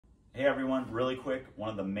Hey everyone, really quick, one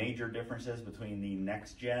of the major differences between the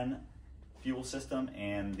NextGen fuel system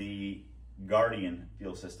and the Guardian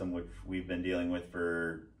fuel system, which we've been dealing with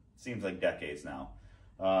for, seems like decades now.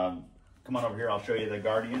 Come on over here, I'll show you the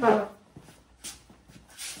Guardian.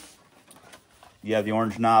 You have the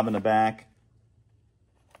orange knob in the back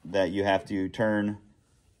that you have to turn,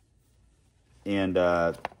 and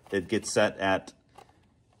it gets set at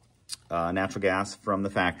natural gas from the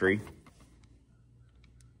factory.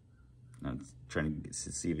 I'm trying to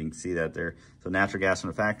see if you can see that there. So natural gas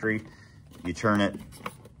from the factory, you turn it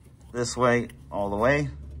this way, all the way,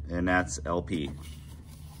 and that's LP.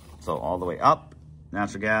 So all the way up,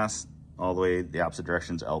 natural gas, all the way the opposite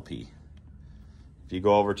direction's LP. If you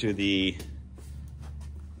go over to the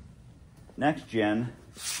NextGen,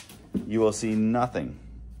 you will see nothing.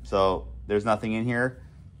 So there's nothing in here.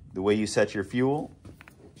 The way you set your fuel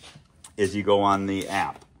is you go on the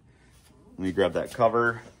app. Let me grab that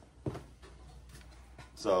cover.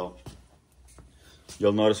 So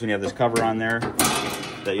you'll notice when you have this cover on there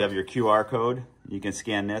that you have your QR code. You can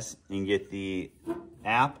scan this and get the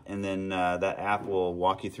app, and then that app will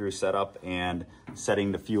walk you through setup and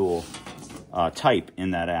setting the fuel type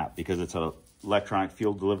in that app, because it's an electronic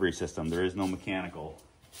fuel delivery system. There is no mechanical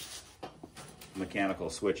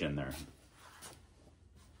switch in there.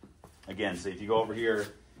 Again, so if you go over here,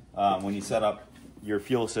 when you set up your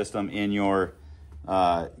fuel system in your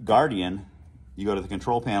Guardian, you go to the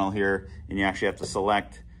control panel here, and you actually have to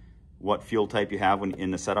select what fuel type you have in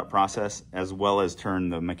the setup process, as well as turn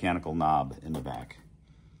the mechanical knob in the back.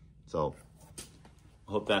 So,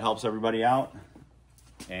 hope that helps everybody out,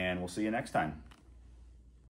 and we'll see you next time.